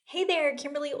Hey there,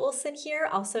 Kimberly Olson here,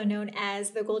 also known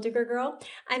as the Gold Digger Girl.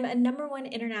 I'm a number one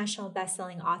international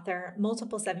bestselling author,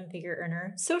 multiple seven-figure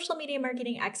earner, social media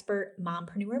marketing expert,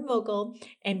 mompreneur mogul,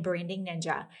 and branding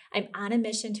ninja. I'm on a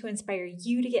mission to inspire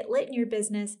you to get lit in your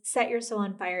business, set your soul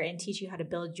on fire, and teach you how to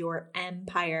build your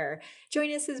empire.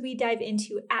 Join us as we dive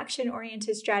into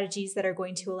action-oriented strategies that are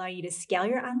going to allow you to scale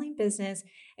your online business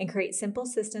and create simple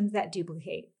systems that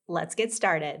duplicate. Let's get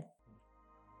started.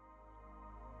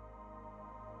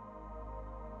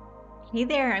 Hey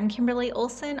there, I'm Kimberly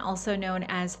Olson, also known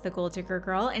as the Gold Digger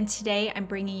Girl, and today I'm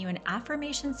bringing you an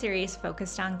affirmation series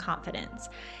focused on confidence.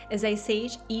 As I say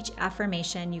each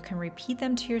affirmation, you can repeat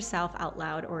them to yourself out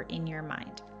loud or in your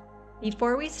mind.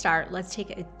 Before we start, let's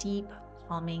take a deep,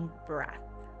 calming breath.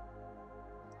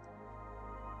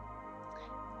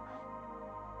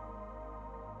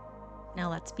 Now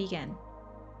let's begin.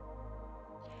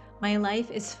 My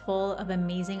life is full of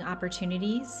amazing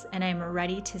opportunities, and I'm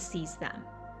ready to seize them.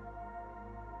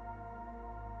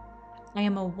 I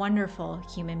am a wonderful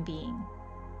human being.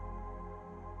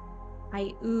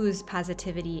 I ooze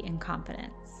positivity and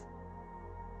confidence.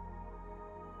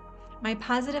 My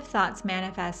positive thoughts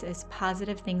manifest as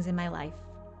positive things in my life.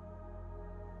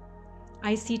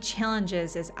 I see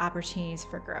challenges as opportunities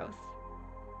for growth.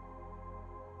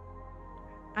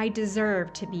 I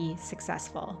deserve to be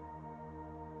successful.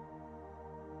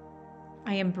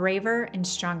 I am braver and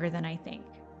stronger than I think.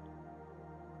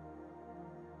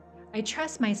 I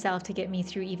trust myself to get me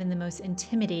through even the most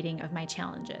intimidating of my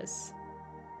challenges.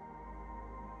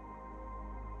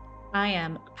 I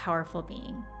am a powerful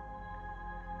being.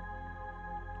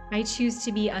 I choose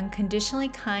to be unconditionally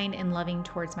kind and loving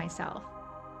towards myself.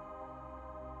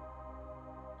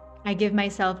 I give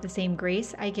myself the same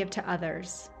grace I give to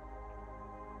others.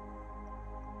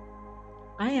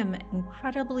 I am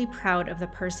incredibly proud of the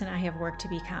person I have worked to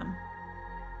become.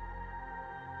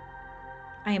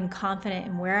 I am confident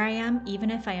in where I am,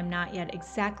 even if I am not yet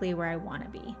exactly where I want to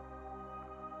be.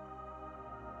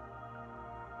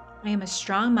 I am a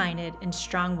strong-minded and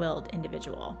strong-willed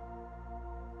individual.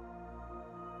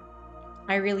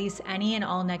 I release any and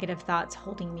all negative thoughts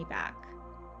holding me back.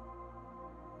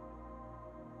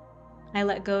 I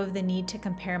let go of the need to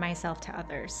compare myself to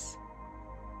others.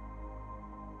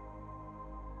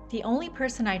 The only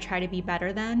person I try to be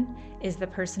better than is the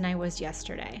person I was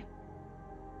yesterday.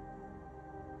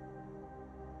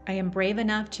 I am brave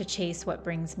enough to chase what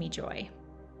brings me joy.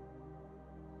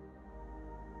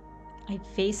 I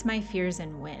face my fears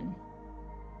and win.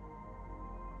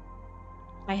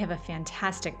 I have a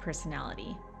fantastic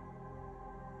personality.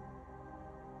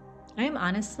 I am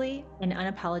honestly and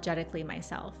unapologetically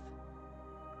myself.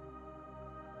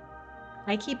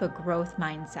 I keep a growth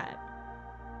mindset.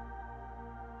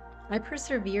 I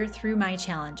persevere through my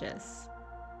challenges.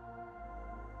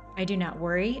 I do not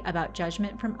worry about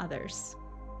judgment from others.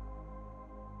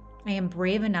 I am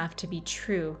brave enough to be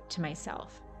true to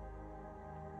myself.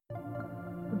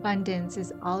 Abundance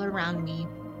is all around me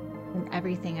in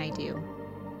everything I do.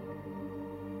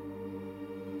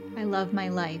 I love my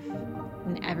life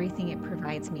and everything it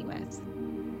provides me with.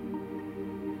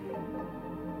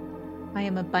 I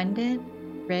am abundant,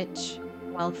 rich,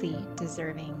 wealthy,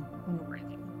 deserving, and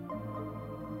worthy.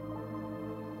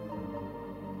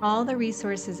 All the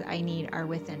resources I need are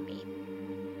within me.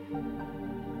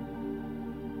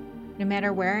 No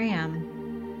matter where I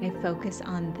am, I focus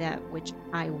on that which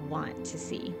I want to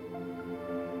see.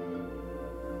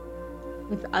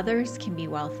 If others can be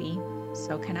wealthy,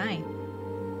 so can I.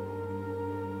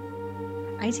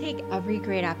 I take every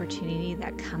great opportunity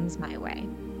that comes my way.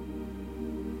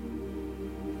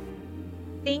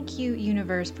 Thank you,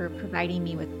 universe, for providing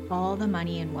me with all the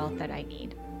money and wealth that I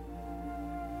need.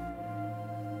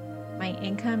 My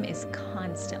income is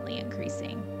constantly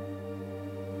increasing.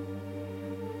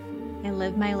 I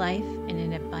live my life in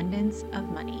an abundance of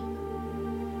money.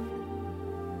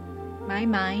 My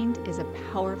mind is a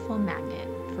powerful magnet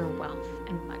for wealth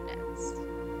and abundance.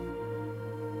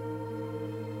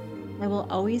 I will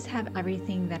always have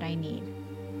everything that I need.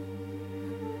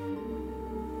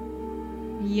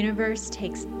 The universe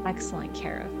takes excellent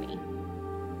care of me.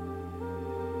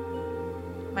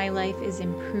 My life is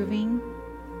improving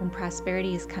and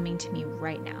prosperity is coming to me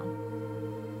right now.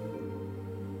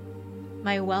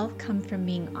 My wealth comes from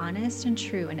being honest and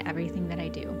true in everything that I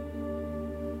do.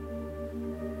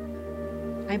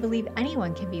 I believe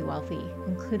anyone can be wealthy,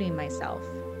 including myself.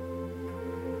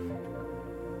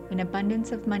 An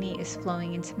abundance of money is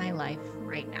flowing into my life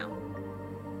right now.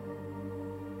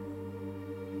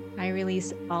 I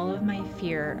release all of my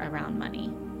fear around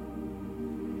money.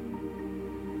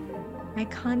 I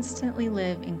constantly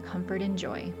live in comfort and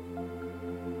joy.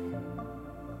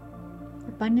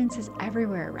 abundance is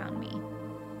everywhere around me.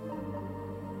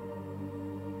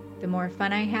 The more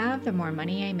fun I have, the more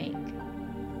money I make.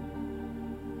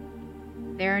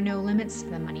 There are no limits to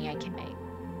the money I can make.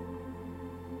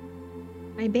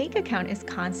 My bank account is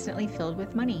constantly filled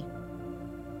with money.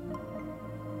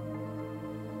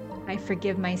 I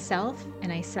forgive myself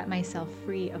and I set myself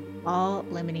free of all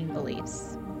limiting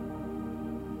beliefs.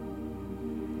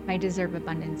 I deserve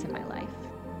abundance in my life.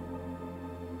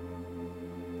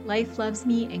 Life loves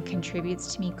me and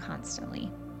contributes to me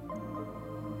constantly.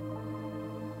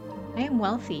 I am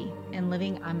wealthy and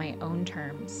living on my own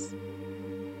terms.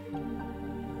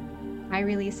 I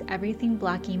release everything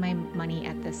blocking my money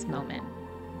at this moment.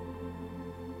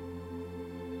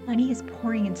 Money is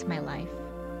pouring into my life.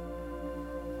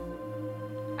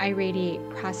 I radiate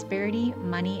prosperity,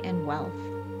 money, and wealth.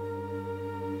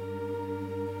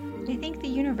 I thank the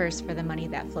universe for the money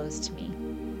that flows to me.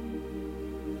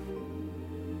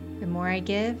 The more I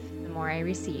give, the more I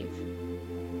receive.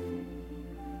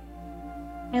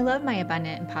 I love my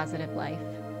abundant and positive life.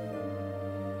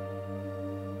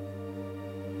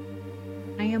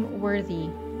 I am worthy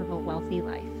of a wealthy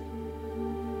life.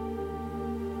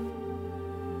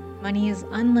 Money is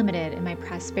unlimited and my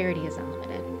prosperity is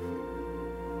unlimited.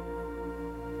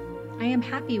 I am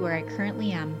happy where I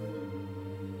currently am.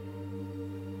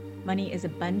 Money is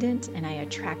abundant and I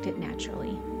attract it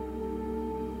naturally.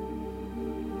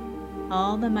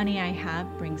 All the money I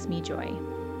have brings me joy.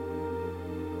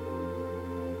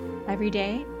 Every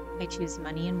day, I choose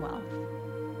money and wealth.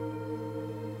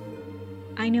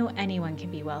 I know anyone can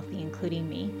be wealthy, including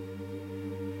me.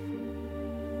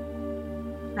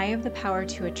 I have the power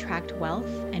to attract wealth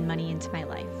and money into my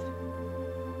life.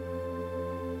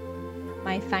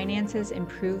 My finances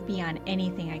improve beyond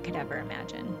anything I could ever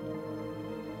imagine.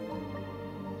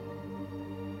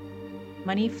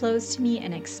 Money flows to me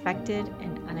in expected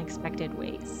and unexpected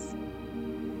ways.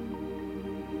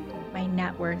 My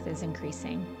net worth is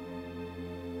increasing.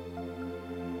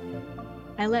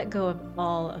 I let go of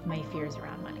all of my fears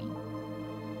around money.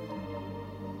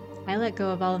 I let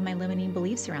go of all of my limiting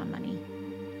beliefs around money.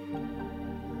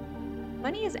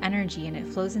 Money is energy and it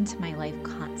flows into my life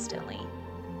constantly.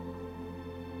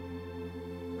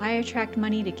 I attract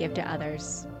money to give to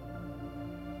others.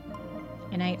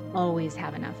 And I always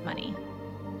have enough money.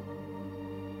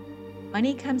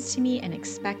 Money comes to me in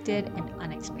expected and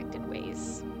unexpected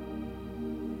ways.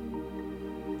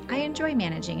 I enjoy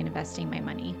managing and investing my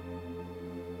money.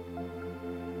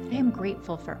 I am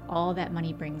grateful for all that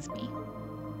money brings me.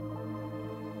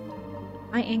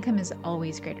 My income is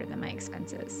always greater than my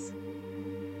expenses.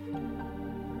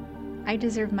 I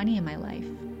deserve money in my life.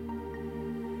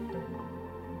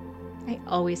 I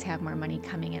always have more money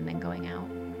coming in than going out.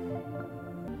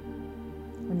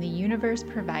 When the universe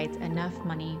provides enough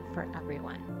money for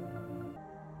everyone.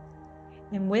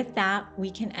 And with that, we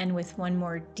can end with one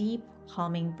more deep,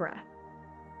 calming breath.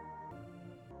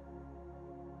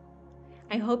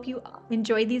 I hope you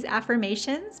enjoyed these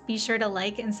affirmations. Be sure to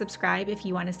like and subscribe if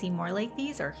you want to see more like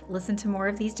these or listen to more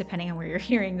of these, depending on where you're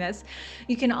hearing this.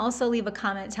 You can also leave a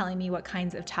comment telling me what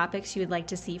kinds of topics you would like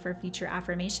to see for future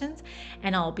affirmations,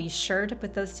 and I'll be sure to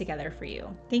put those together for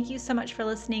you. Thank you so much for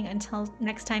listening. Until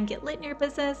next time, get lit in your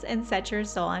business and set your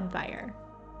soul on fire.